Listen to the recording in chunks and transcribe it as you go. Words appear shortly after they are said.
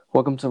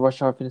Welcome to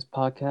Rush Hour Fitness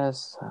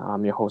Podcast.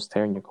 I'm your host,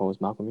 Terry, and your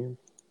co-host, Malcolm here.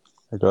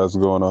 Hey guys, what's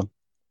going on?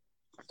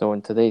 So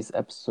in today's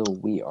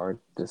episode, we are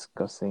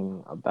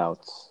discussing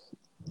about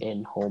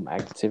in-home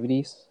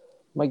activities.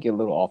 Might get a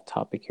little off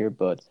topic here,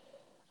 but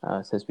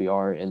since we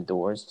are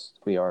indoors,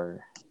 we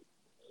are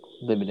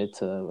limited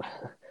to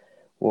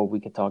what we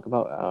can talk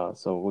about.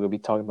 So we're going to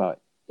be talking about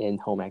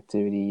in-home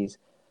activities,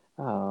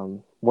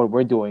 what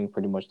we're doing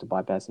pretty much to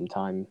bypass some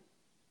time,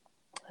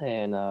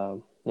 and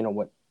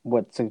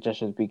what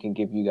suggestions we can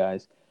give you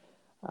guys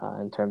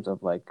in terms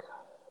of like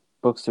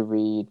books to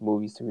read,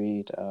 movies to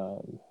read,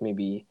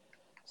 maybe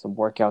some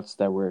workouts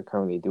that we're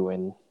currently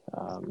doing,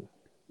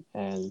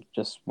 and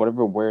just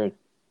whatever we're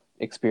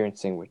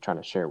experiencing, we're trying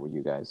to share with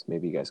you guys.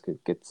 Maybe you guys could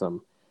get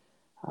some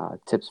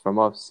tips from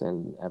us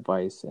and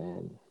advice,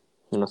 and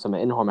some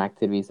in-home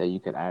activities that you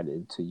could add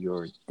into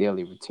your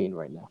daily routine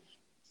right now.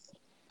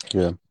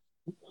 Yeah,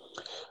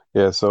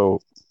 yeah.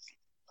 So,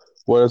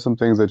 what are some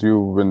things that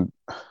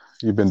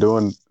you've been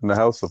doing in the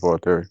house so far,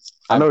 Terry?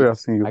 I I've know be- I've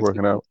seen you I've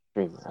working become out. a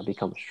streamer. I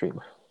become a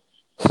streamer.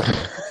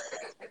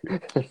 I'm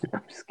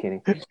just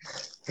kidding. Yeah,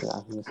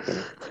 I'm just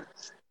kidding.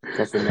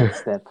 That's the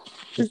next step.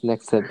 This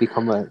next step,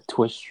 become a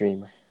Twitch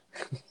streamer.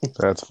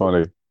 That's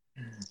funny.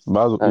 You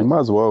Uh, might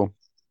as well.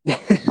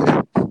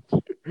 I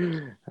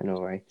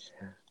know, right?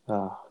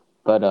 Uh,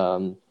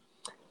 but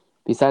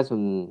besides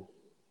from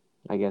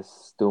I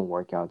guess doing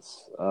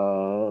workouts,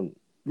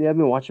 yeah, I've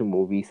been watching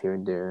movies here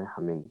and there.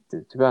 I mean,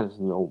 to be honest,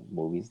 no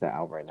movies that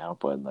out right now,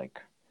 but like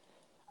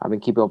I've been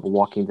keeping up with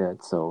Walking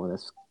Dead, so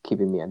that's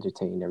keeping me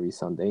entertained every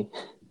Sunday.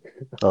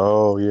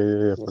 Oh yeah,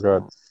 yeah, yeah. Yeah,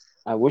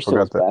 I wish there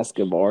was Forgot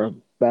that.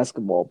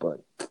 basketball,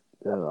 but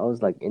I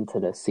was like into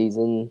the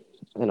season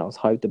and I was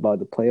hyped about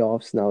the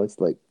playoffs. Now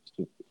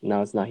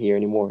it's not here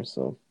anymore.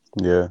 So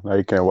Yeah, now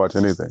you can't watch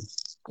anything.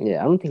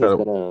 yeah, I don't think Try it's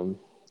to- gonna.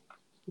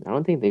 I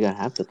don't think they're gonna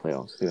have the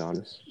playoffs. To be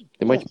honest,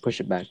 they might push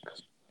it back.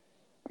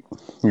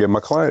 Yeah, my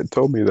client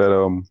told me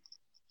that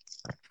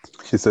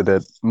she said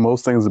that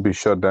most things will be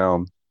shut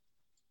down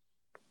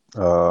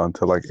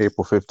until like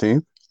April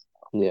 15th,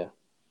 Yeah,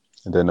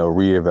 and then they'll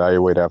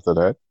reevaluate after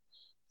that.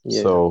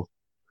 yeah, So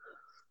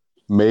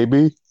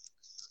maybe,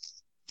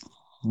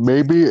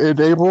 maybe in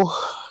April,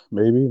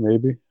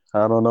 maybe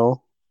I don't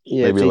know.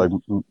 yeah. If Maybe they, like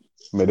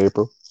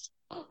mid-April.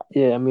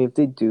 yeah, I mean, if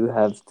they do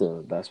have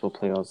the basketball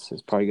playoffs,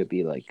 it's probably gonna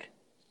be like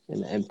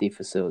an empty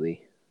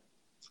facility.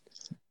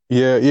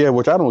 Yeah, yeah,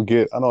 which I don't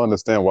get. I don't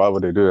understand why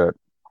would they do that.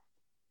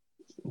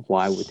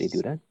 Why would they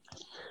do that?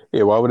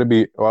 Yeah, why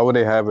would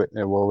they have it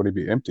and why would it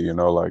be empty?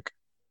 Like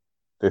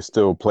there's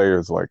still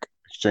players like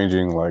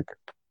exchanging like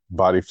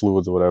body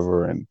fluids or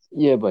whatever and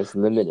Yeah, but it's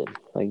limited.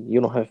 Like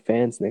you don't have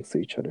fans next to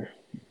each other.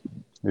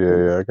 yeah,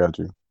 yeah, I got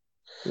you.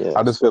 Yeah,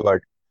 I just feel so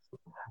like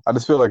I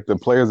just feel like the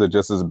players are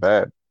just as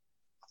bad,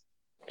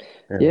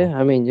 you know. yeah,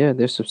 I mean, yeah,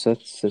 they're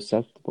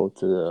susceptible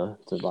to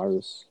the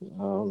virus.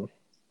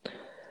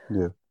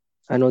 Yeah.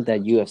 I know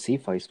that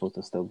UFC fight's supposed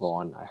to still go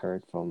on. I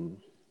heard from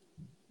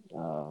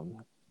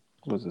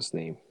what's his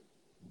name,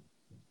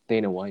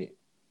 Dana White,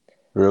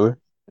 Really?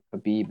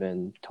 Khabib,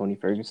 and Tony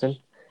Ferguson.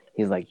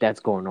 He's like, that's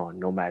going on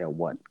no matter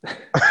what.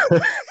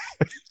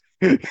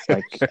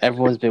 Like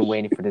everyone's been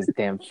waiting for this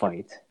damn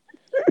fight.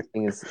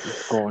 Thing is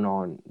going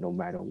on no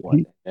matter what.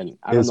 He, And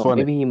I don't it's know,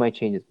 funny. maybe he might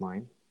change his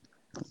mind.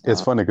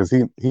 It's Uh, funny because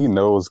he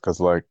knows because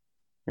like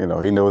he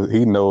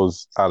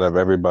knows out of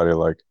everybody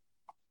like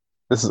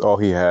this is all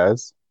he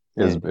has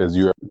yeah, is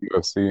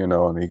UFC,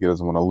 and he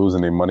doesn't want to lose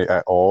any money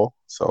at all.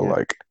 So yeah.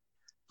 like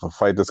a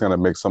fight that's gonna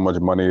make so much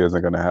money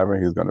isn't gonna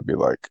happen. He's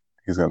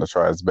gonna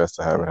try his best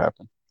to have it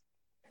happen.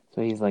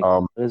 So he's like,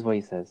 Um, this is what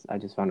he says. I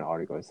just found an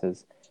article. It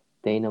says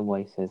Dana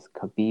White says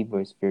Khabib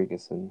versus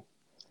Ferguson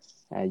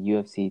at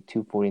UFC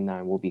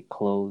 249 will be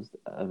closed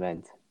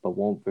event, but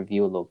won't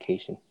reveal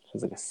location.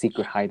 It's like a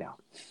secret hideout.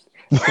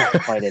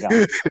 Fight it out.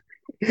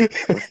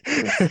 Some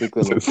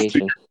secret it's a secret,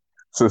 location.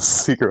 it's a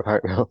secret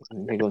hideout.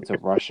 They go to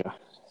Russia.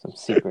 Some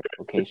secret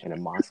location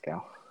in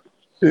Moscow.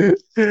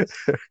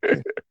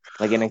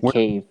 Like in a when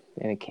cave.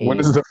 In a when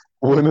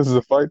cave. is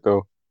the fight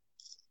though?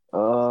 I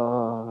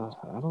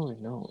don't really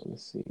know.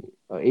 Let's see.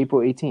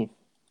 April 18th.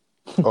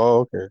 Oh,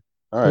 okay.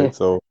 All Yeah. right.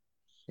 So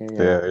Yeah,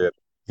 yeah. yeah,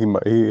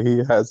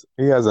 yeah.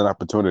 He has an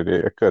opportunity.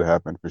 It could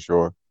happen for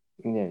sure.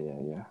 Yeah, yeah,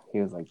 yeah. He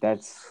was like,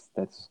 that's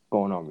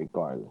going on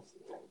regardless.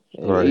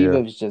 Right. Even Yeah.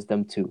 if it's just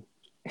them two.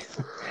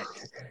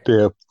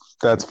 Yeah.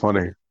 That's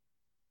funny.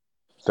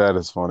 That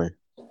is funny.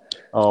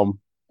 Um,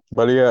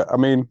 but yeah, I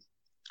mean,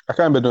 I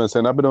kind of been doing the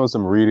same. I've been doing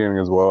some reading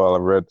as well.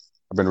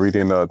 I've been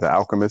reading The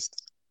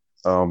Alchemist.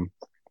 Um,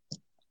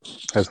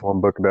 that's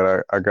one book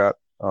that I got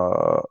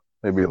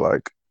maybe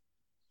like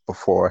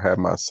before I had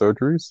my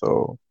surgery.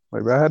 So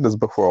maybe I had this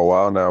book for a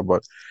while now,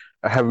 but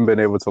I haven't been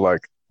able to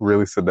like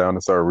really sit down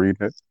and start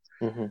reading it.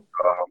 Hmm.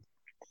 Um,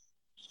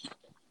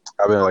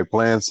 I've been like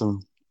playing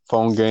some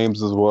phone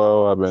games as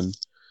well. I've been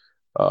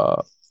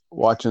uh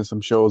watching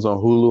some shows on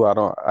Hulu.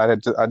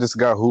 I just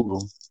got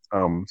Hulu.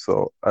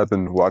 So I've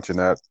been watching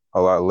that a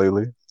lot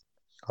lately.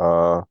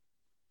 Uh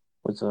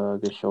What's a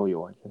good show you're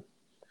watching?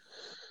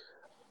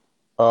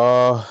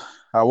 uh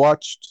I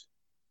watched.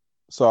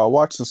 So I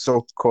watched a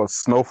show called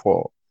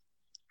Snowfall.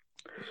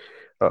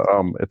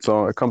 It's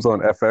on. It comes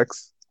on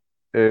FX.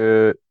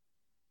 It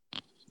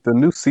The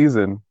new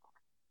season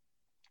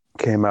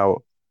came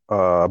out.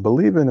 I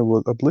believe it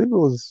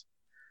was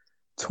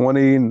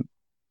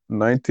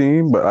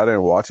 2019, but I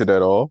didn't watch it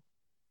at all.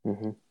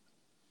 Hmm.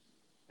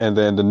 And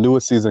then the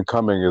newest season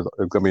coming is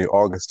gonna be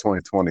August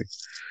 2020.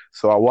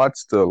 So I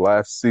watched the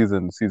last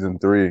season, season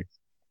three,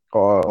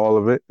 all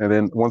of it. And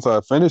then once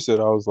I finished it,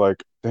 I was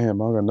like,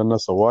 damn, I got nothing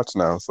else to watch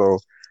now. So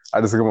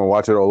I just gonna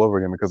watch it all over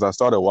again because I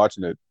started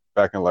watching it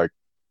back in like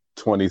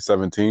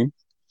 2017,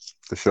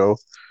 the show.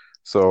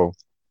 So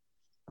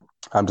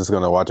I'm just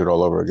gonna watch it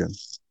all over again.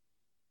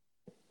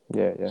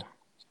 Yeah, yeah.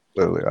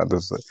 Literally,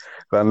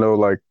 I know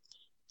like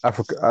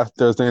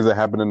there's things that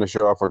happen in the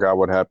show. I forgot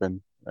what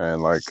happened,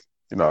 and like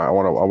I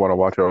want to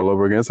watch it all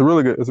over again. It's a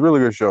really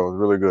good show. It's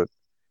really good.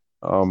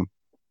 Um,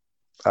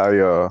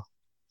 I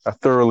I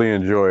thoroughly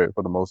enjoy it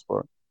for the most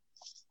part.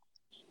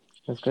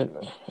 That's good,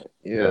 man.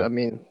 Yeah, Yeah, I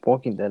mean,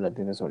 Walking Dead, I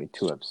think there's only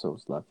two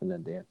episodes left, and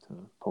then they have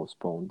to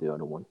postpone the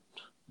other one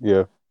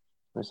yeah,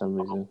 for some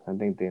reason. I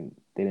think they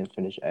didn't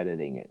finish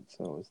editing it,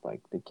 so it's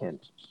like they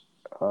can't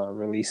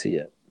release it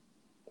yet.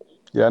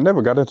 yeah. I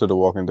never got into The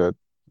Walking Dead.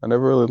 I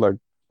never really like.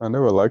 I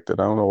never liked it.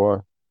 I don't know why.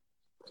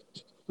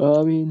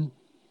 I mean,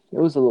 it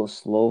was a little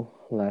slow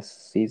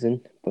last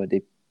season, but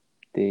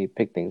they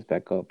picked things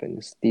back up, and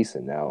it's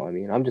decent now. I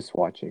mean, I'm just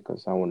watching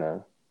because I want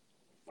to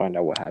find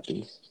out what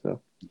happens.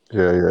 So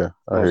Yeah, yeah.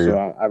 I also, hear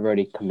I've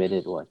already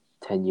committed what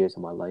 10 years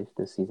of my life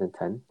this season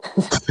 10.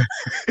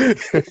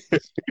 you.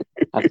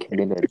 I've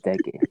committed a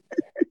decade.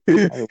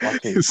 I've been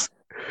watching. it's,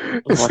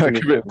 I was it's watching I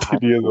this shit committed in high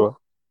 10 years school.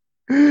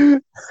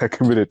 I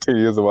committed 10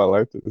 years of my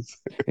life to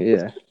this.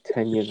 Yeah,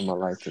 10 years of my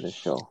life to this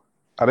show.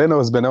 I didn't know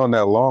it's been on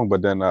that long,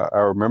 but then I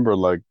remember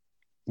like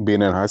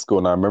being in high school,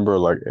 and I remember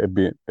like it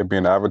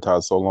being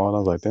advertised so long. I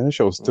was like, damn, this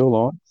show's Mm, still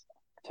on.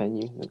 10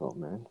 years ago,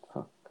 man.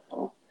 Fuck,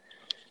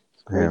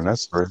 it's Damn, crazy.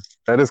 that's crazy.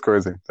 That is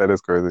crazy. That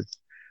is crazy.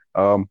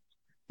 Um,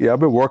 yeah, I've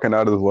been working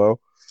out as well.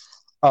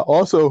 I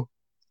also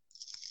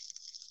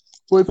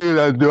one thing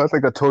that I do, I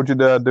think I told you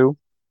that I do,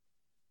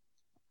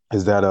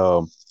 is that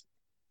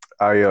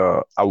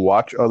I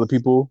watch other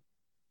people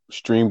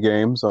stream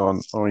games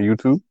on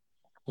YouTube,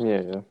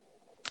 Yeah, yeah.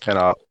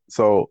 and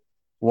so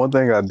one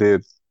thing I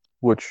did,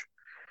 which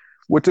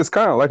which is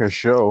kind of like a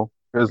show,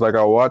 is like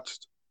I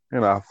watched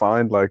and I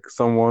find like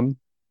someone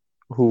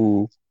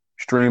who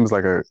streams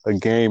like a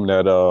game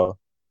that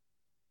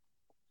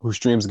who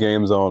streams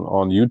games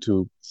on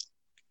YouTube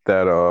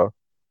that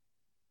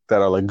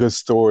that are like good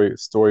story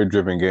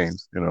driven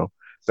games,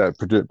 that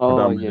Oh,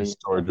 predominantly yeah, is yeah,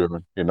 story yeah.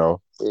 driven,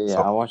 Yeah,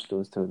 So I watched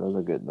those too. Those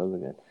are good. Those are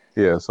good.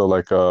 yeah, so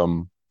like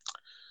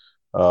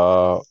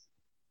uh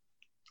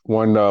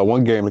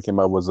one game that came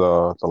out was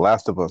The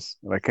Last of Us,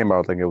 and that came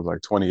out I think it was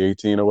like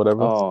 2018 or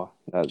whatever. Oh,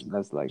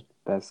 that's like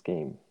best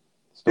game,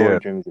 story Yeah,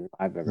 driven game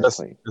I've ever that's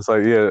played. it's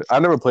like yeah, I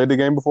never played the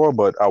game before,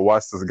 but I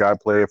watched this guy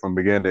play it from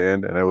beginning to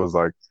end, and it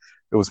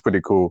was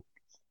pretty cool.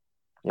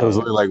 It Yeah, was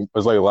yeah, really like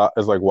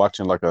it's like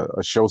watching like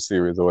a show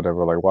series or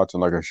whatever, like watching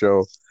like a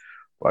show,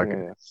 like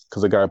yeah, yeah.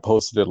 because the guy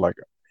posted it like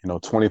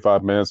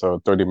 25 minutes or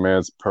 30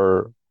 minutes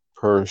per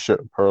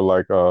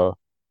like per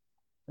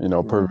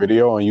Mm-hmm.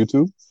 video on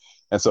YouTube,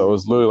 and so it Mm-hmm.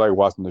 was literally like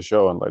watching the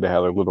show, and like they had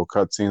like little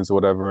cut scenes or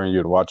whatever, and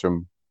you'd watch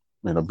them,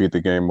 beat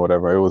the game or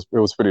whatever. It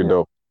was pretty Yeah,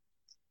 dope.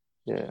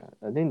 yeah.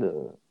 I think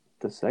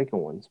the second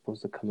one's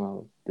supposed to come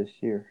out this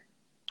year,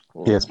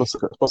 Yeah, it's or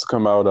supposed to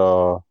come out.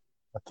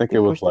 I think they it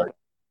was pushed it like back.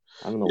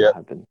 I don't know yeah, what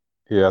happened.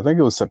 yeah. I think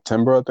it was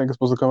September. I think it's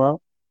supposed to come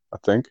out. I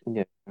think,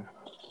 Yeah.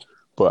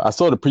 but I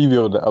saw the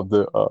preview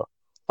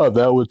of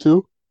that one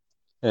too,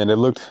 and it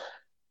looked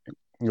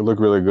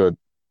really good.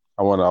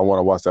 I want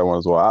to watch that one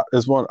as well.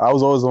 I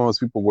was always one of those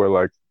people where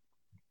like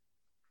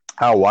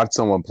I'll watch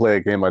someone play a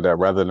game like that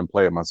rather than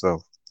play it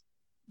myself.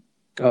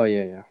 Oh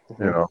yeah, yeah,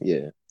 You know,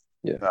 yeah,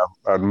 yeah.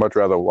 I'd much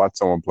rather watch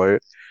someone play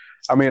it.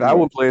 I mean, I Right.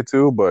 would play it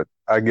too, but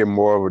I get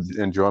more of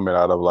an enjoyment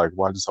out of like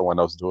watching someone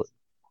else do it.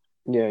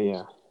 Yeah,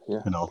 yeah,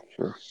 yeah. You know,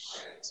 Sure.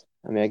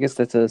 I mean, I guess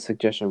that's a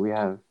suggestion we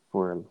have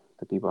for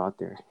the people out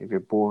there. If you're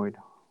bored,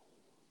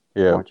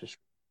 yeah, watch a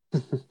stream.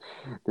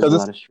 There's a because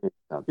lot it's of streams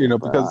out there,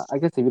 but because I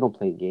guess if you don't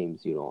play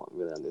games, you don't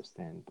really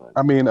understand. But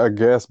I mean, I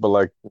guess, but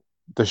like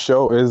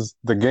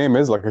the game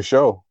is like a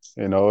show.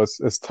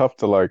 It's tough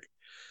to like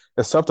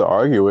it's tough to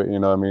argue it. You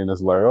know what I mean?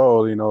 It's like, oh,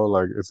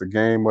 like it's a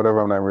game, whatever.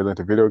 I'm not really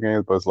into video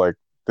games, but it's like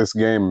this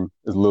game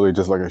is literally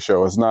just like a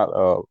show. It's not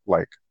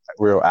like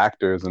real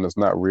actors, and it's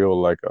not real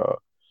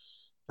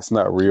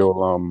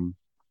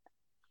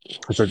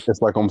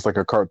it's like almost like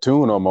a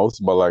cartoon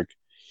almost, but like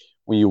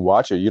when you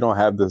watch it, you don't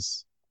have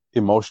this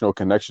emotional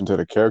connection to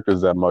the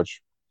characters that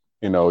much.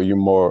 You're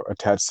more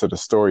attached to the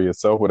story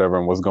itself, whatever,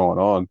 and what's going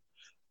on.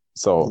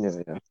 So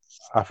yeah, yeah,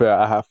 I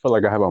feel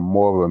like I have a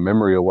more of a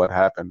memory of what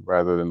happened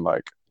rather than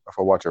like if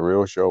I watch a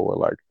real show where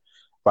like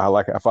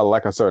if I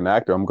like a certain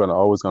actor, I'm gonna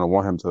always gonna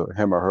want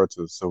him or her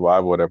to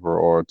survive whatever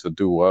or to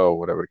do well,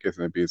 whatever the case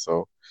may be.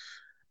 So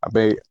I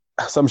may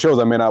some shows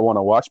I may not want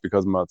to watch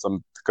because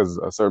because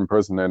a certain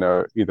person in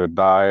there either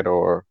died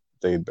or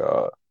they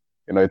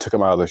took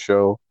him out of the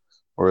show.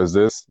 Or is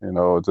this,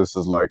 this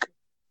is like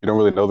you don't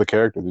really know the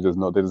characters. You just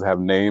know they just have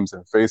names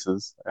and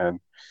faces, and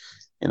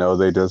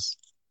they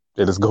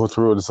just go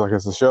through it just like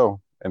it's a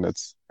show, and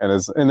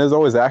there's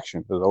always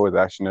action. There's always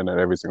action in it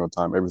every single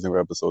time. Every single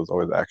episode is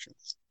always action.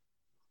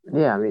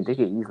 Yeah, I mean, they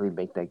could easily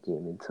make that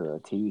game into a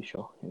TV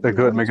show if They they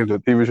could wanted make it to. into a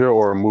TV show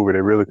or a movie.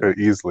 They really Yeah, could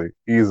easily.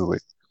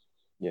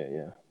 yeah,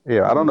 yeah.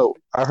 Yeah, I don't Mm. know.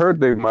 I heard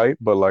they might,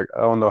 but like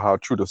I don't know how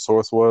true the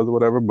source was or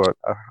whatever. But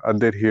I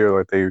did hear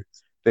like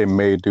they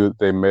may do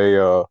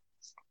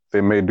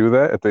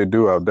that. If they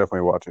do, I'll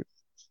definitely watch it.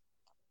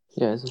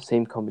 Yeah, it's the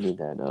same company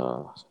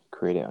that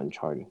created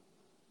Uncharted.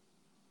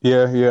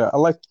 Yeah, yeah. I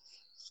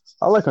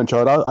like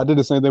Uncharted. I did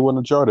the same thing with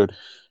Uncharted.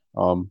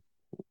 Um,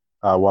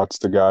 I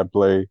watched the guy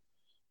play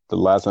the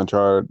last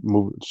Uncharted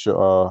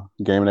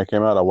game that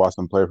came out. I watched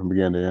him play from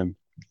beginning to end.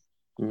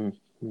 Mm.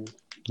 Mm.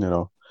 You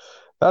know,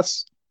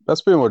 that's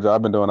that's pretty much what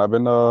I've been doing. I've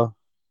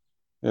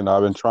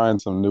been trying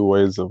some new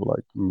ways of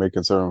like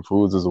making certain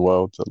foods as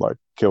well to like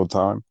kill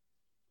time.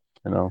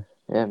 You know.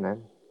 Yeah,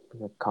 man.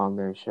 Like a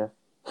culinary chef.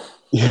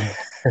 Yeah.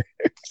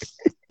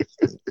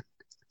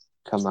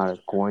 Come out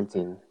of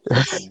quarantine,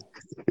 fucking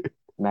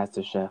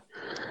master chef.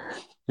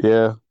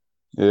 Yeah,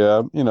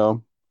 yeah,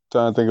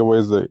 trying to think of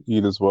ways to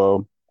eat as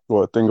well.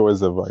 Well, think of ways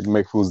to like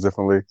make foods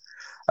differently.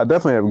 I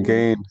definitely have Mm.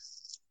 gained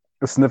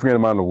a significant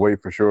amount of weight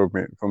for sure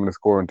from this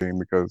quarantine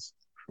because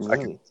I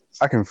can Really?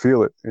 I can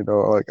feel it.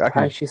 Like I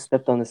I can. actually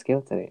stepped on the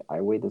scale today.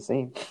 I weighed the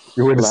same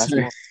You were to last say.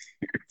 month.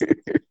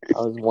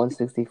 I was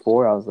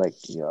 164. I was like,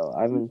 yo,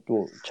 I haven't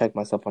checked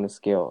myself on the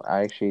scale.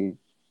 I actually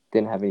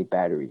didn't have any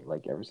battery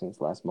like ever since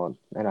last month,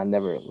 and I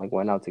never like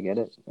went out to get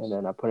it. And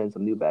then I put in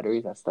some new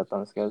batteries. I stepped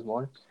on the scale this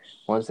morning,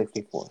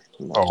 164.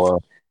 I'm like, Oh wow,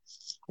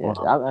 yeah,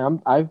 wow.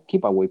 I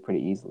keep my weight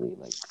pretty easily.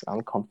 Like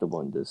I'm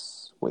comfortable in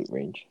this weight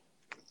range.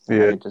 Like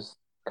I Yeah, could just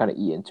kind of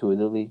eat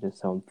intuitively, just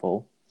so I'm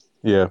full,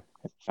 yeah,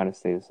 and kind of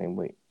stay the same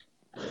weight.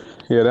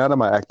 yeah. Now that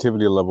my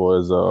activity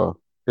level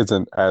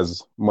isn't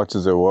as much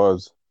as it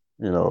was.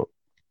 You know,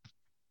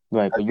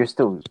 Right, but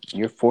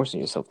you're forcing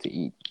yourself to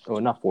eat, or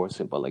not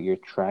forcing, but like you're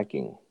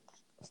tracking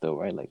still,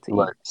 right? Like to like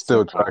eat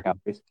still certain amount of tracking.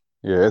 calories.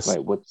 Yeah, it's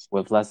Right,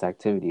 with less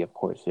activity, of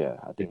course, yeah.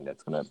 I think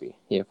that's gonna be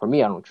yeah. For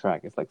me, I don't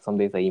track. It's like some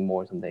days I eat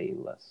more, some days I eat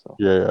less. So,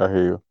 yeah, yeah, I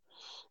hear you.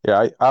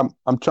 Yeah,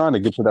 I'm trying to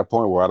get to that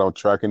point where I don't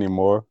track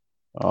anymore.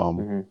 Um,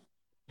 hmm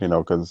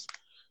because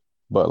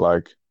but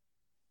like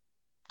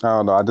I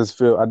don't know, I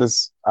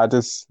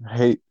just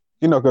hate,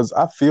 because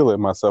I feel it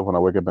myself when I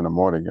wake up in the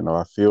morning.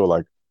 I feel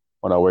like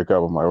when I wake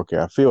up, I'm like, okay,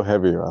 I feel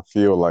heavier, I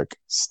feel like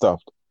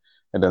stuffed,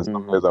 and then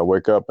some hmm days I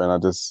wake up and I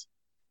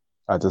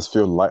just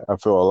feel light, I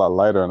feel a lot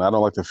lighter, and I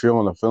don't like the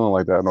feeling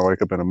like that when I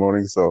wake up in the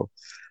morning. So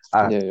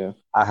I yeah, yeah,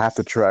 I have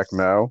to track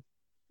now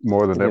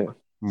more than ever, yeah.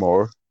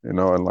 more, and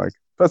like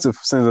that's if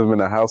since I'm in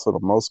the house for the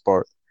most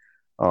part.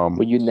 Um,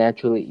 Would you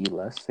naturally eat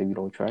less if you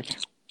don't track?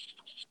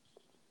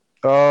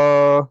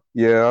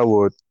 yeah, I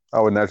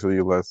would naturally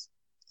eat less.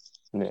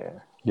 Yeah.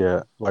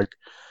 Yeah, like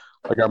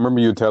I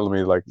remember you telling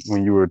me like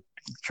when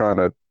trying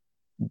to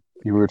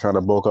you were trying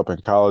to bulk up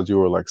in college, you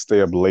were like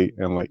stay up late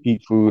and like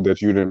eat food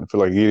that you didn't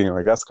feel like eating.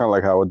 Like that's kind of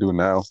like how I would do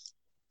now.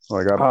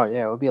 Like I Oh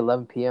yeah, it'll be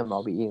 11 p.m.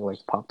 I'll be eating like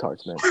Pop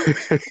Tarts, man.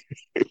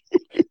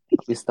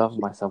 I'll be stuffing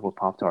myself with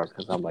Pop Tarts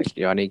because I'm like,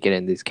 yo, I need to get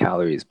in these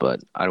calories,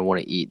 but I don't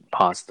want to eat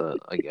pasta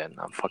again.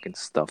 I'm fucking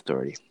stuffed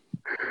already.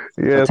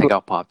 So I yeah, take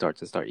out Pop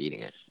Tarts and start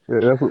eating it.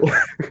 that's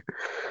what,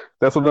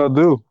 that's what I'll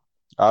do.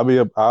 I'll be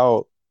up.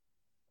 I'll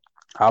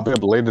be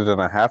up later than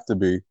I have to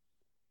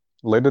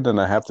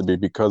be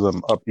because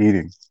I'm up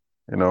eating.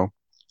 You know,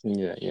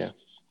 Yeah, yeah.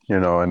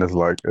 and it's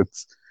like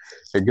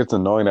it gets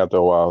annoying after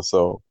a while.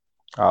 So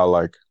I'll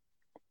like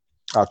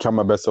I'll try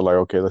my best to like,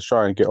 okay, let's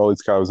try and get all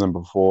these calories in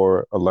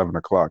before 11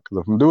 o'clock.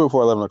 Because if I'm doing it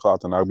before 11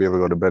 o'clock, then I'll be able to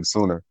go to bed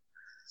sooner.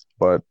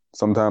 But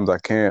sometimes I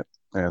can't,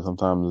 and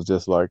sometimes it's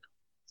just like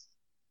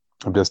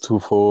I'm just too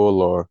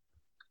full, or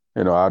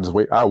I'll just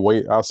wait.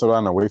 I'll sit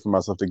down and wait for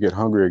myself to get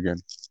hungry again.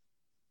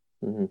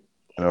 hmm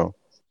You know,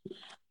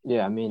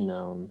 Yeah, I mean,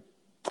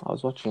 I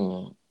was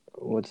watching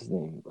what's his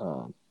name,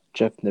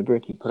 Jeff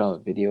Nibbert. He put out a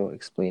video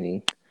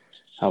explaining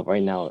how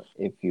right now,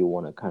 if you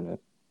want to kind of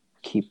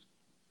keep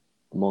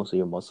most of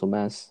your muscle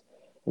mass,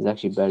 it's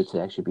actually better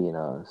to actually be in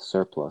a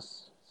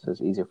surplus, so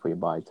it's easier for your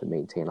body to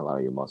maintain a lot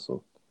of your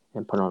muscle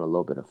and put on a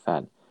little bit of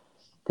fat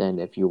than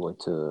if you were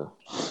to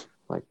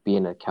like be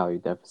in a calorie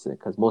deficit.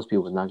 Because most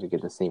people are not gonna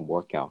get the same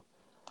workout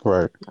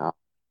right? uh,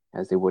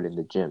 as they would in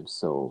the gym,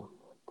 so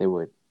they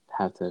would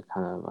have to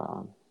kind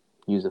of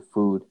use the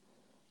food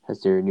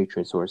as their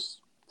nutrient source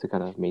to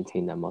kind of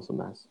maintain that muscle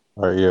mass.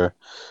 Right? Yeah,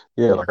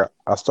 yeah. Yeah. Like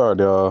I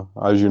started,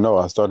 as you know,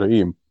 I started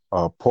eating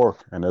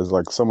pork, and there's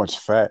like so much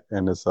fat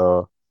in this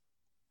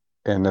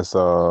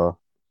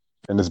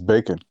in this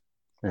bacon.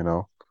 You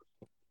know,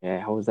 Yeah,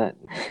 how was that?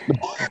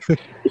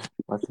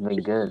 Must have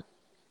been good.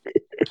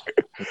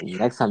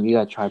 Next time you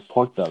gotta try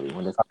pork belly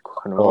when this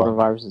oh,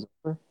 coronavirus is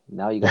over.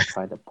 Now you gotta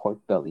try the pork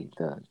belly,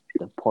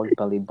 the pork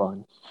belly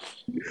bun.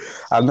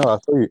 I know. I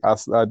saw you.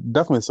 I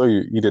definitely saw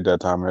you eat it that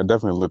time, and it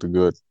definitely looked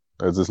good.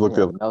 It just looked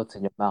Yeah, like, it melts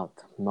in your mouth.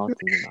 Melts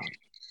in your mouth.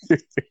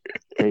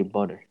 Great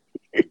butter.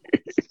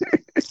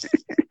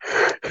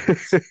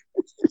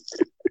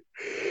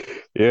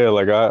 yeah.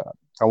 Like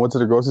I went to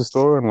the grocery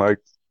store and I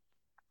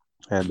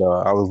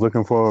was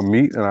looking for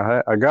meat, and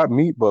I got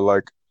meat, but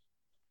like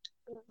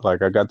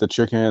I got the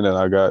chicken, and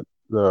I got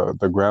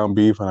the ground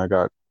beef, and I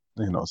got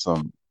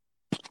some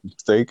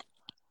steak,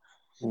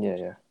 Yeah,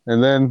 yeah.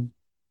 and then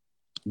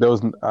there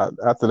was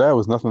after that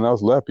was nothing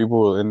else left. People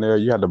were in there.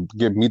 You had to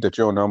get meat that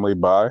you don't normally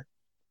buy.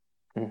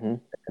 Mm-hmm.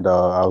 And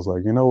I was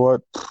like, you know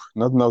what?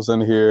 Nothing else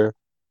in here.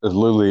 There's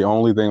literally the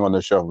only thing on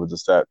the shelf was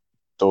just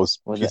those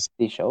Was it pieces.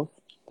 empty shelves?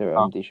 There were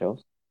Uh, empty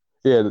shelves.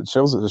 yeah,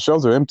 the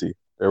shelves are empty.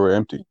 They were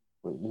empty.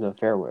 The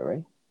Fairway,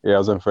 right? Yeah, I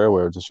was in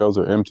Fairway. The shelves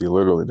are empty.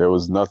 Literally, there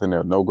was nothing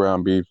there. No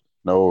ground beef.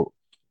 No,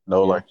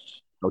 no Yeah.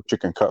 no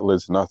chicken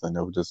cutlets. Nothing.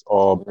 It was just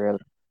all. Really?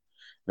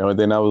 The only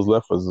thing that was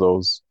left was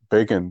those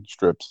bacon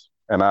strips.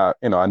 And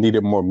I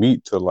needed more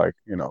meat to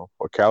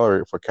for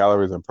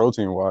calories and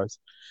protein wise.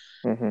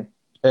 Mm-hmm.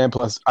 And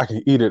plus, I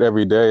can eat it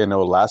every day, and it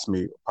will last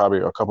me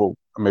probably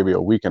maybe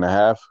a week and a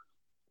half.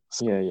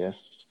 Yeah, yeah.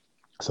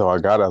 So I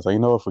got it. I was like, you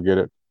know what, forget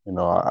it.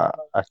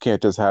 I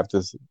can't just have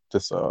this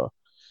this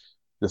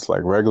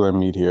like regular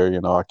meat here.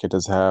 I can't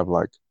just have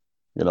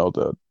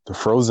the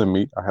frozen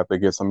meat. I have to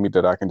get some meat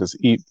that I can just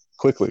eat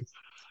quickly.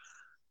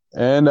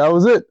 And that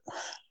was it.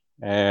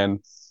 And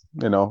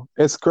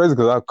it's crazy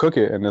because I'll cook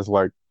it, and it's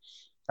like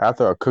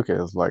after I cook it,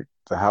 it's like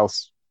the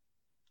house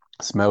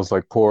smells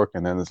like pork,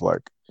 and then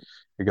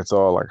it gets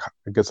all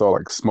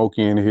like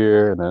smoky in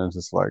here, and then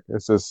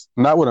it's just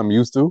not what I'm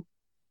used to.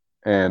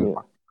 And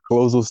Yeah.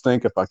 clothes will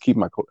stink if I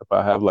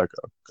have like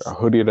a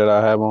hoodie that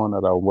I have on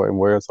that I wouldn't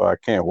wear, so I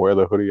can't wear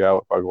the hoodie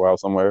out if I go out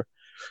somewhere.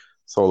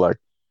 So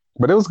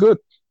but it was good.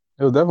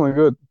 It was definitely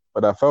good.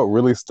 But I felt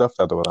really stuffed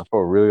afterward. I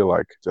felt really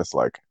just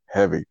like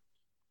heavy.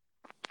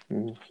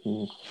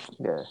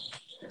 Mm-hmm. Yeah.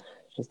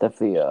 It's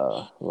definitely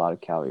a lot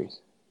of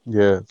calories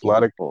Yeah, it's a lot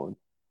eating of food.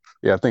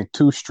 yeah. I think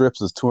two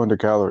strips is 200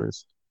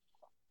 calories.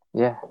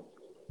 Yeah.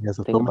 Yeah,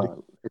 so Think so many. about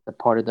it. It's a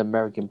part of the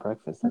American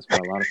breakfast. That's why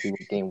a lot of people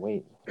gain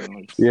weight.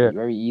 It's Yeah,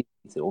 very easy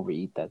to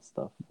overeat that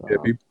stuff. yeah,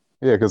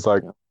 yeah. Because You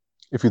know,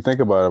 if you think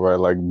about it, right,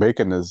 like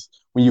bacon is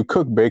when you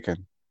cook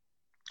bacon,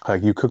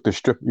 like you put the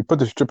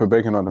strip of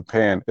bacon on the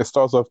pan. It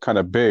starts off kind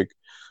of big,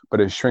 but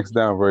it shrinks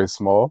down very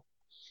small.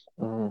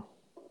 mm,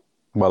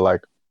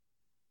 But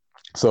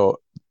so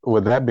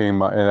with that in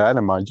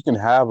mind, you can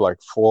have like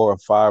 4 or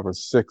 5 or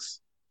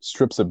 6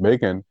 strips of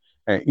bacon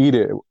and eat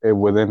it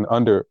within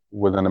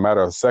a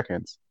matter of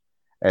seconds,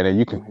 and then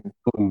you can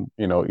mm-hmm.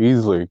 consume,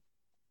 easily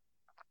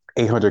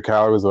 800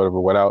 calories or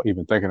whatever without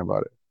even thinking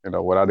about it,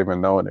 without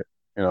even knowing it.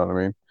 You know what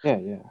I mean? Yeah,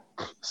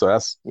 yeah. So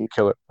that's You-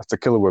 killer. That's the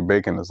killer with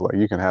bacon is like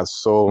you can have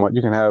so much,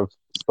 you can have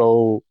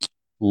so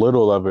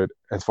little of it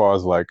as far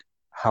as like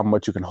how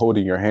much you can hold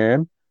in your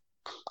hand,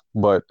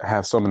 but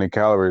have so many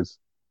calories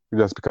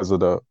just because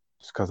of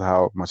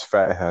how much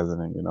fat it has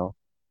in it.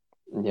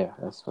 Yeah,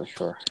 that's for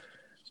sure.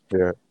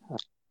 Yeah,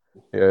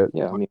 yeah.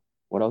 Yeah, I mean,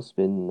 what else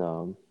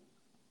been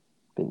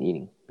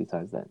eating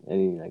besides that?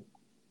 Any like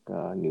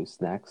new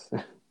snacks?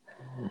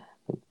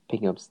 Like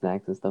picking up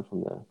snacks and stuff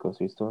from the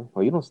grocery store?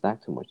 Well, you don't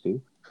snack too much, do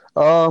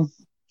you? Um,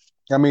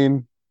 I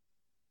mean,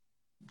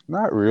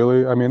 not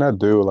really. I mean, I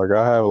do. Like,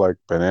 I have like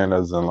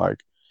bananas and like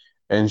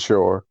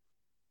Ensure,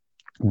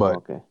 Oh, but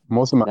okay.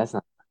 most of my That's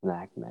not a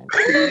snack, man.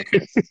 Come on,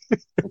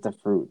 it's a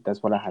fruit.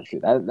 That's what I have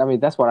to. I mean,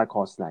 that's what I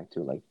call snack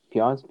too. Like, to be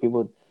honest,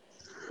 people.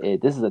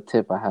 This is a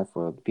tip I have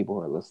for people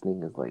who are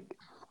listening. Is like,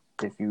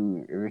 if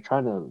you're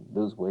trying to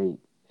lose weight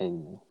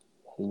and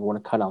you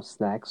want to cut out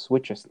snacks,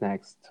 switch your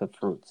snacks to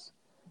fruits,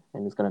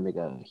 and it's gonna make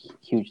a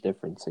huge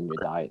difference in your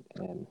diet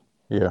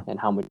yeah, and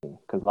how much.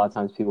 Because a lot of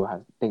times people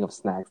have think of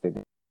snacks. They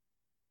think,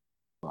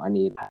 "Oh, I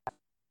need,"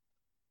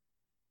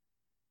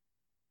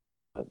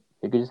 but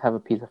you could just have a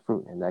piece of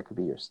fruit, and that could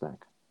be your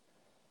snack.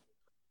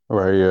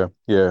 right, yeah,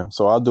 yeah.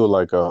 So I'll do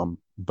like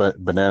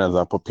bananas.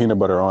 I put peanut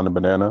butter on the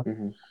banana.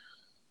 Hmm.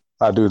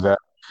 I do that.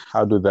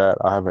 I'll do that.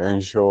 I have an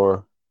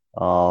Ensure.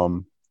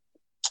 Um,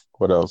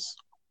 what else?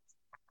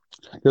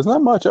 There's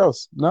not much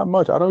else. Not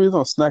much. I don't really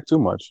don't snack too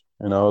much.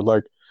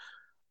 Like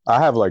I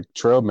have like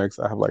trail mix.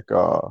 I have like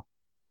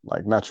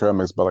not trail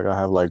mix, but like I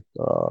have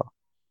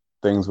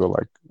things with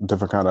like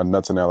different kind of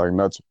nuts in there, like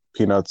nuts,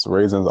 peanuts,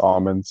 raisins,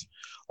 almonds,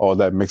 all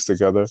that mixed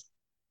together.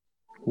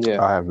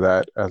 Yeah, I have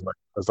that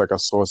as like a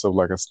source of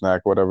like a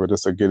snack, whatever,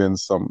 just to get in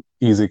some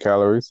easy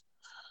calories.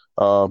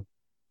 Uh,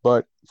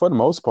 but for the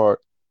most part,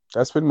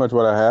 that's pretty much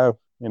what I have.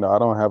 I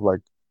don't have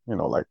like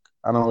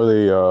I don't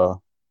really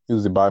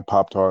usually buy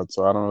Pop Tarts,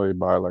 so I don't really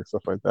buy like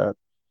stuff like that.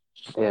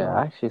 yeah. Uh,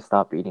 I actually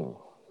stopped eating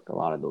a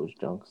lot of those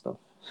junk stuff.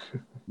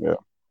 yeah,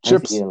 I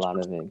used to eat chips. a lot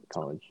of it in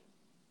college.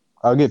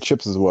 I'll get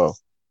chips as well.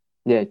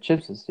 Yeah,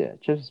 chips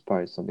is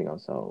probably something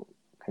else I'll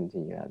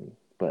continue having,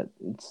 but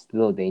it's a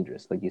little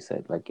dangerous, like you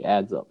said. Like it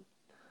adds up.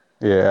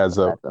 Yeah, it adds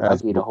It up. adds up. I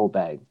Adds can eat a up. whole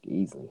bag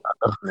easily,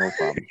 no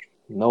problem.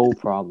 No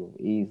problem.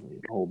 Easily.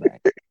 The whole bag.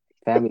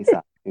 Family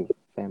size, too.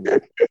 Family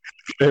size.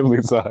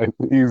 Family size,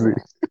 easy.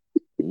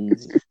 Yeah.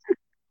 Easy.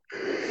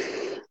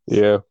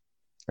 Yeah,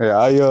 yeah.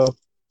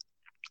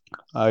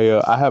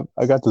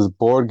 I got this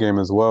board game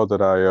as well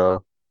that I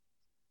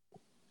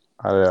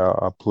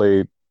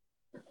played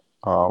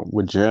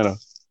with Jana.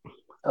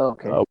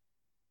 Okay. Uh,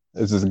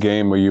 it's this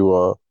game where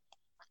you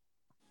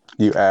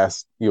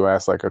ask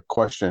like a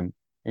question.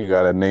 You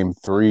got to name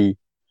three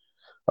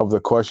of the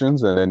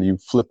questions, and then you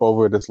flip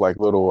over this like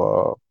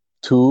little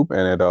tube,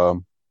 and it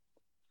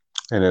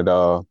and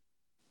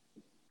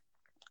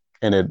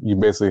it you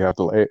basically have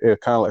to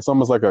it kind of like it's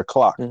almost like a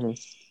clock, hmm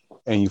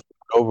and you flip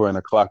it over, and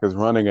the clock is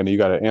running, and you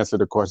got to answer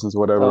the questions, Oh,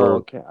 whatever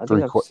okay. I think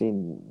three I've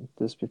seen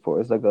this before.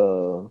 It's like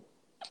a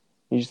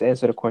you just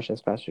answer the question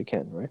as fast as you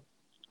can, right?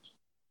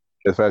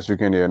 as fast as you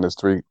can. Yeah, and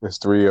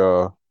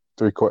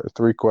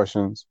three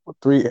questions,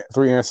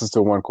 three answers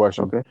to one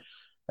question, Okay.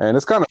 and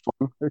it's kind of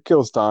fun. It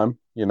kills time,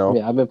 you know.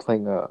 Yeah, I've been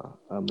playing a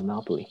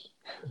Monopoly,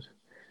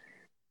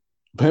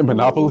 with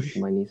Monopoly.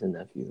 my niece and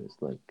nephew.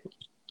 It's like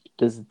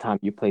this is the time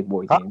you play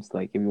board Huh? games.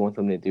 Like if you want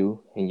something to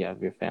do and you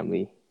have your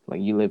family,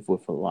 like you live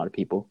with a lot of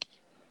people,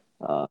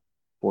 uh,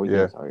 board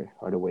Yeah, games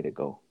are the way to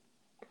go.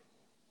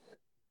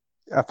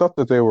 I thought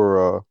that they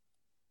were.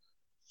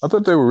 I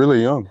thought they were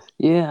really young.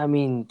 Yeah, I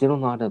mean they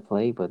don't know how to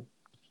play, but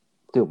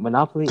dude,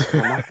 Monopoly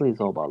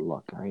is all about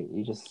luck, right?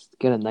 You just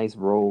get a nice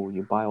roll,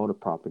 you buy all the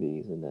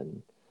properties, and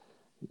then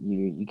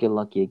you get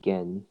lucky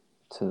again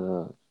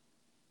to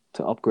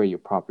to upgrade your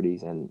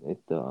properties. And if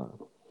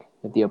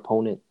the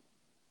opponent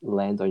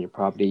lands on your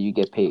property, you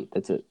get paid.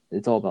 That's it.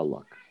 It's all about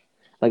luck.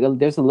 Like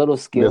there's a little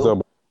Yes,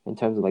 skill in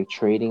terms of like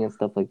trading and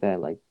stuff like that.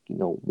 Like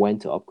when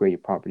to upgrade your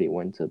property,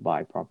 when to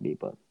buy property.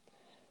 But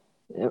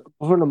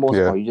for the most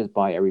yeah, part, you just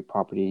buy every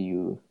property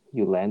you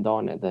land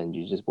on, and then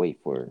you just wait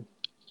for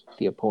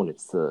the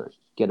opponents to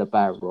get a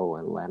bad roll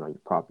and land on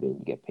your property, and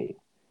you get paid.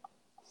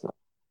 So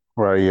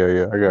right. Yeah,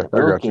 yeah. yeah, but I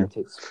those got games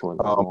you. takes for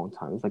a Um, long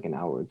time. It's like an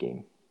hour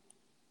game.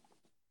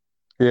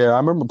 yeah, I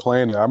remember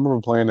playing it. I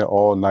remember playing it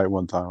all night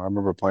one time. I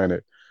remember playing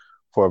it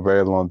for a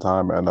very long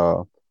time, and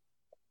uh,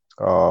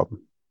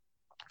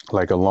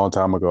 like a long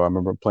time ago, I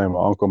remember playing with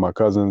my uncle, my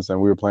cousins,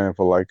 and we were playing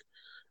for like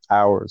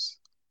hours.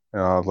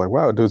 And I was like,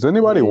 "Wow, does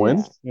anybody win?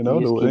 Yeah, You you know,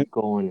 just do any, keep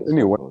going in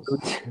any win?"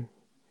 circles.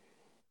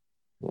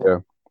 Yeah. Yeah,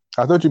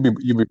 I thought you'd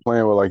be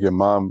playing with like your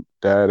mom,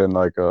 dad, and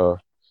like No,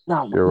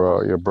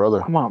 your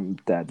brother. my mom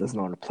and dad doesn't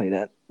know how to play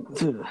that.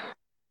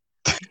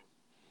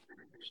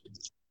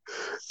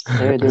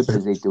 They're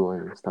busy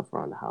doing stuff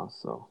around the house,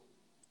 so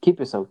keep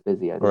yourself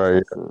busy. I think Right.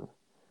 that's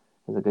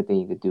a good thing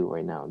you could do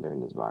right now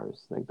during this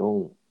virus. Like,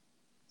 don't.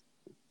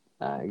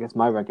 I guess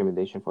my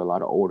recommendation for a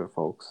lot of older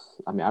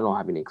folks. I mean, I don't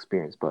have any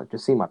experience, but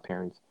just seeing my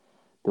parents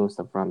doing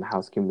stuff around the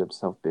house, keeping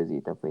themselves busy,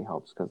 definitely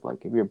helps. Because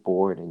like, if you're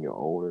bored and you're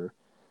older,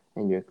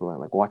 and you're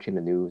like watching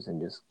the news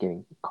and just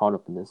getting caught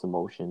up in this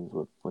emotions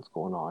with what's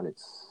going on,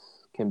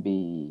 it's can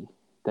be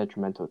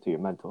detrimental to your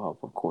mental health,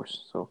 of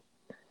course. So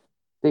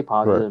stay Right.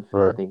 positive. I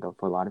Right. think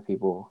for a lot of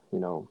people,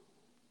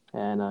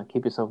 and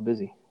keep yourself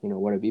busy.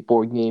 Whether it be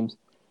board games,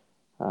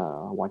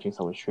 watching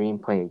someone stream,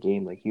 playing a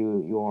game like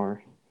you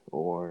are,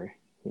 or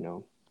you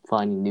know,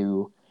 finding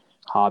new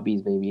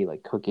hobbies, maybe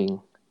like cooking,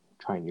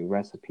 trying new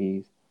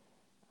recipes,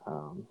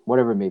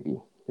 whatever it may be.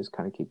 Just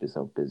kind of keep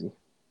yourself busy.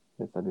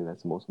 I think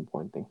that's the most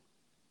important thing.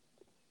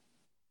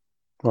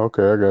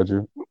 Okay, I got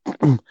you.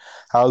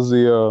 How's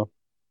the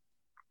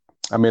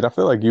I mean, I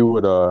feel like you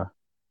would have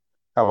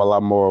a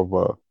lot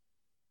more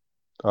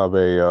of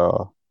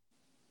a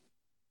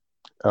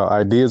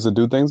ideas to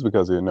do things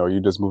because you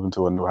just moved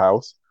into a new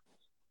house.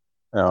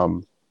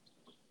 Um,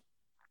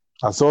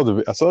 I saw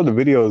the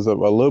videos of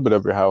a little bit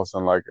of your house,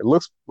 and like it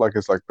looks like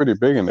it's like pretty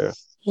big in there.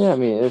 Yeah, I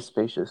mean it's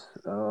spacious.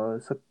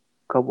 It's a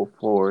couple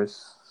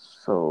floors,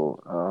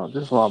 so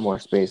there's a lot more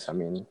space. I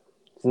mean,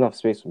 there's enough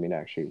space for me to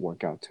actually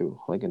work out too,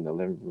 like in the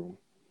living room.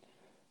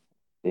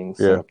 Things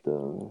set Yeah. up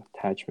the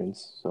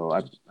attachments. So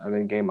I've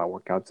been getting my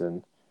workouts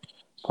in.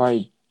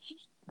 Probably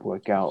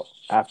work out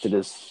after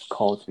this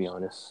call, to be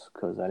honest,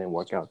 because I didn't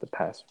work out the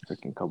past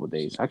freaking couple of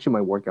days. I actually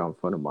might work out in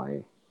front of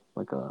my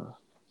like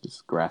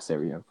this grass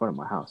area in front of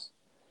my house.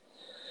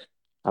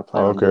 I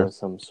plan Oh, on okay. doing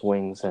some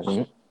swings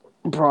and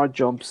broad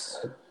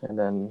jumps, and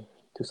then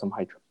do some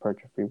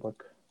hypertrophy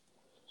work.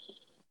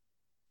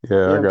 Yeah,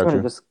 Yeah, I got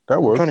you.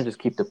 That I'm trying to works. just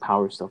keep the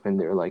power stuff in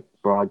there, like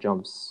broad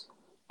jumps,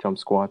 jump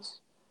squats,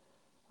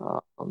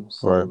 Right.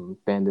 some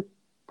banded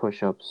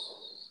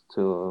push-ups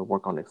to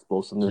work on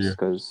explosiveness, Yeah.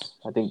 because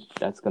I think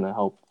that's gonna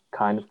help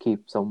kind of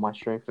keep some of my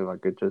strength if I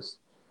could just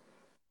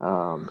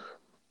um,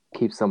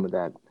 keep some of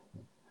that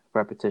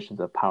repetitions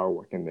of power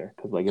work in there.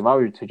 Because like if I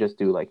were to just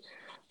do like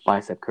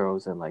bicep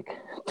curls and like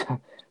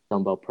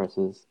dumbbell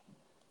presses,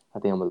 I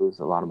think I'm gonna lose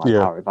a lot of my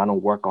Yeah. power if I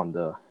don't work on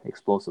the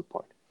explosive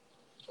part.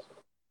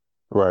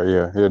 Right.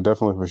 Yeah. Yeah.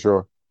 Definitely for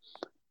sure.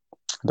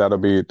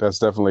 That's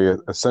definitely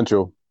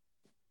essential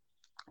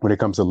when it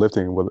comes to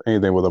lifting with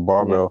anything with a Yeah,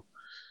 barbell.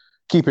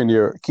 Keeping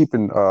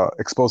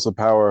explosive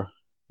power,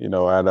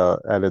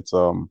 at its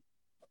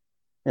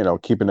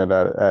keeping it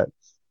at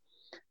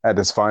at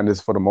its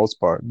finest for the most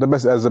part. The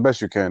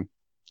best you can,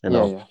 you Yeah,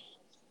 know, yeah.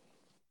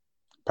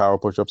 power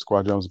push-ups,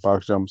 squat jumps,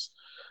 box jumps,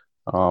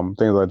 things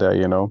like that,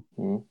 you know.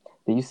 Mm.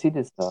 Did you see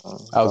this? I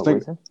was What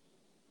thinking, is it?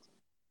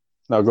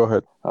 no, go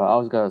ahead. I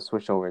was gonna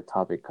switch over the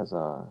topic because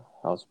I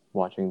was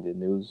watching the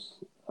news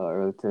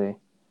earlier today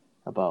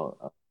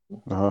about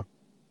Uh-huh.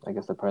 I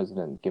guess the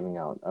president giving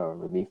out a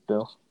relief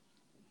bill.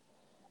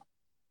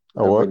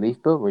 Oh, A what?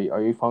 relief bill?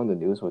 Are you following the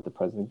news with the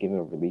president giving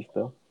a relief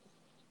bill?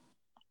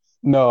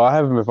 No, I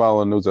haven't been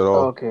following the news at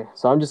all. Okay,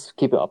 so I'm just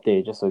keeping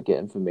updated just so I get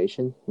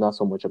information, not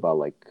so much about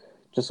like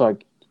just so I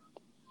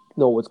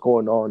know what's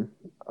going on.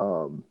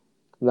 Um,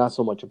 Not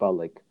so much about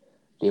like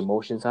the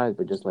emotion side,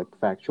 but just like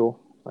factual,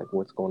 like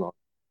what's going on.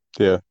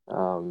 Yeah.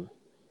 Um,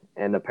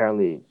 and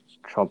apparently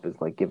Trump is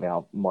like giving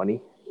out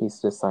money. He's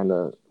just signed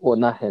a well,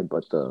 not him,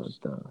 but the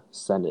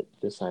Senate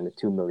just signed a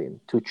 $2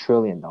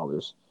 trillion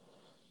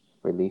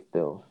relief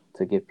bill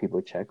to give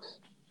people checks.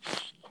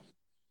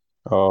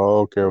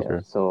 Oh, okay, Yeah, okay.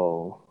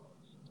 so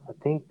I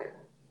think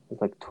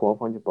it's like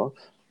 $1,200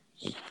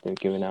 they're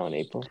giving out in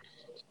April.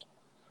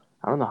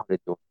 I don't know how they're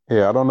doing.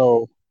 Yeah, I don't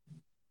know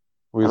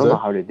what I you don't know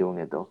said. how they're doing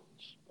it though.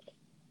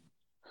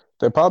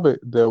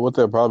 What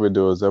they'll probably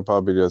do is they'll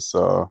probably just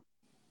I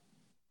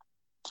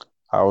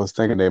was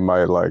thinking they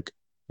might like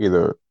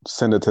either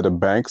send it to the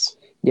banks.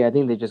 Yeah, I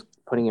think they're just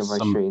putting it right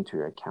Some straight into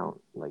your account,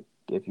 like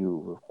if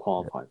you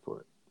qualify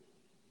for it.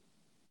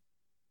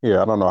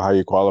 Yeah, I don't know how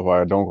you qualify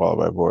or don't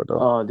qualify for it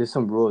though. There's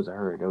some rules I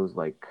heard. It was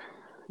like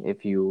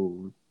if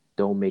you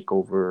don't make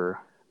over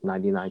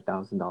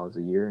 $99,000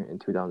 a year in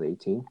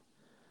 2018,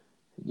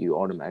 you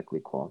automatically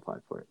qualify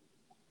for it.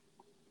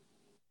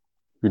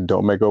 You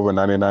don't make over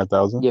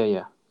 99,000? Yeah,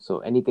 yeah. So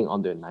anything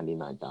under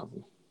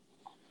 99,000.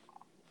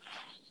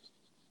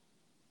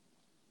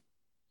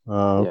 Yeah,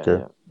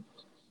 Okay. yeah.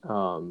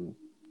 Um,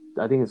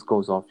 I think this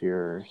goes off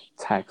your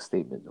tax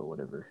statement or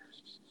whatever.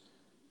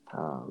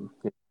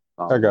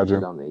 I In got you.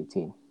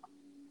 2018.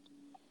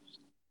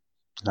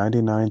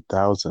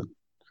 99,000. You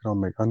don't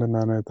make under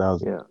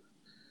 99,000. Yeah,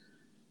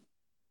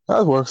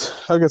 That works.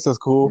 I guess that's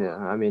cool. yeah.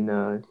 I think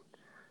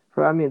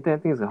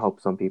it's gonna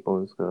help some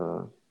people. It's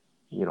gonna,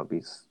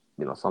 be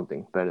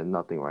something better than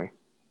nothing, right?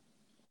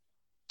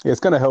 Yeah,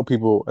 it's gonna help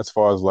people as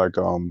far as like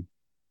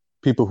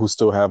people who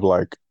still have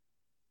like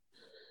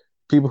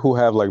people who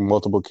have like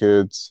multiple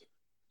kids,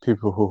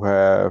 people who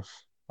have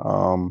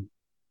um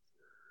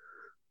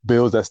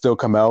bills that still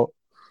come out,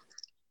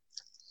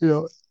 you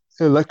know,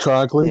 Yeah,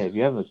 electronically, if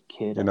you have a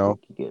kid, you I know.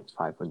 think you get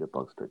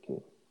 $500 per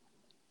kid.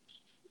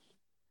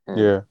 And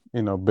Yeah,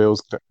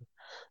 bills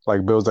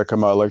like bills that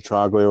come out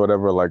electronically or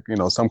whatever, like,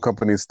 some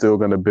companies still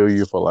gonna bill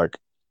you for like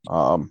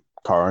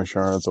car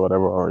insurance or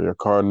whatever, or your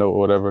car note or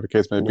whatever the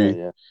case may yeah, be.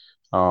 yeah,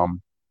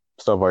 Um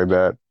Stuff like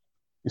that.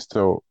 You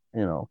still,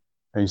 and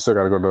you still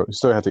gotta you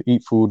still have to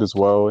eat food as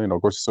well.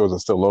 Grocery stores are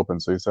still open,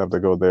 so you still have to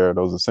go there,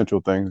 those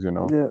essential things.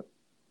 yeah.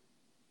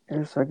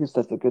 Yes, I guess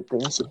that's a good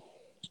thing. So,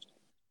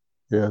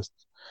 yes.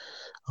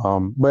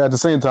 But at the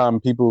same time,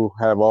 people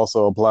have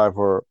also applied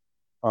for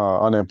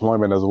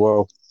unemployment as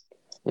well.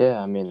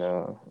 Yeah,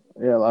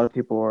 yeah, a lot of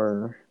people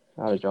are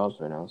out of jobs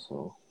right now,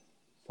 so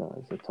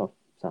it's a tough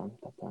time.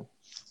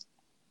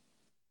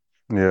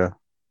 Yeah.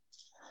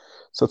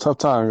 It's a tough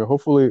time.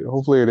 Hopefully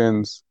it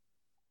ends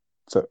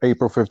to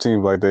April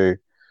 15th, like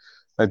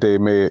they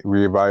may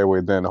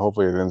reevaluate then.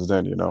 Hopefully it ends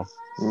then. Yeah,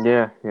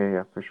 yeah,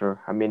 yeah, for sure.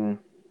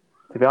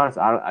 To be honest,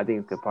 I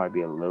think it could probably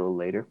be a little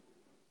later,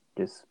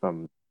 just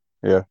from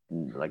Yeah.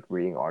 like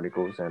reading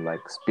articles and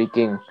like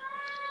speaking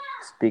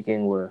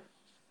with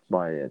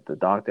the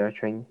doctor I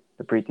trained,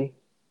 the Preeti.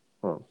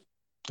 Well,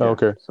 Oh, yeah.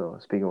 okay. So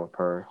speaking with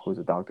her, who's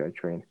a doctor I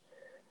trained,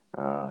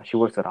 she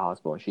works at a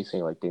hospital, and she's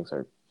saying like things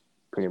are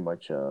pretty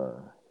much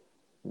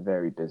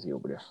very busy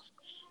over there.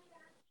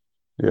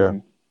 Yeah.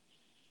 Mm-hmm.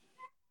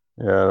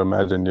 Yeah, I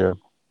imagine, yeah.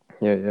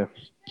 Yeah, yeah.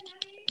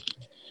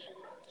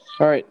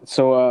 All right.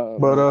 So,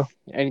 But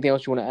anything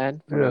else you want to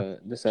add for yeah.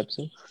 this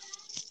episode?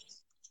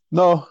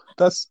 No,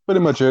 that's pretty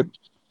much it.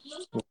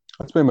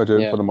 That's pretty much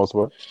it Yeah. for the most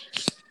part.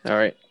 All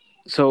right.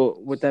 So,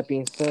 with that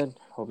being said,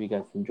 hope you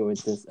guys enjoyed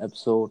this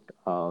episode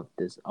of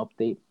this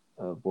update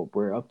of what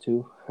we're up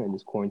to in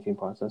this quarantine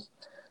process.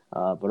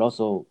 But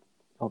also,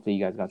 hopefully,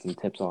 you guys got some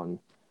tips on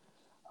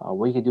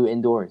what you can do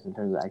indoors in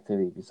terms of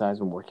activity besides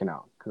from working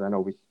out. Because I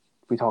know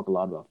we talk a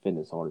lot about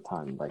fitness all the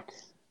time, like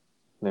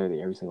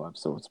literally every single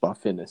episode it's about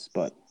fitness.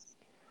 But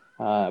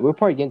we'll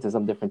probably get into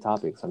some different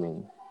topics.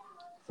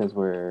 Since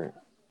we're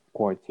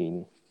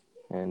quarantined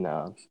and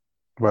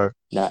Right.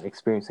 not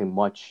experiencing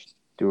much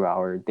through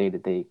our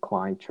day-to-day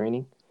client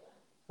training,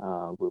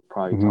 we'll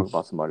probably Hmm. talk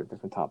about some other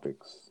different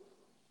topics.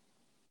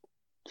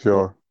 Yeah.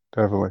 Sure.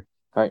 Definitely.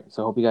 All right.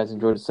 So I hope you guys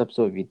enjoyed this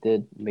episode. If you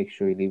did, make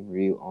sure you leave a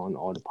review on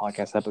all the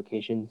podcast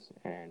applications,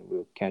 and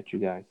we'll catch you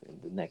guys in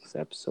the next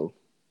episode.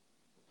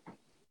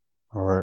 All right.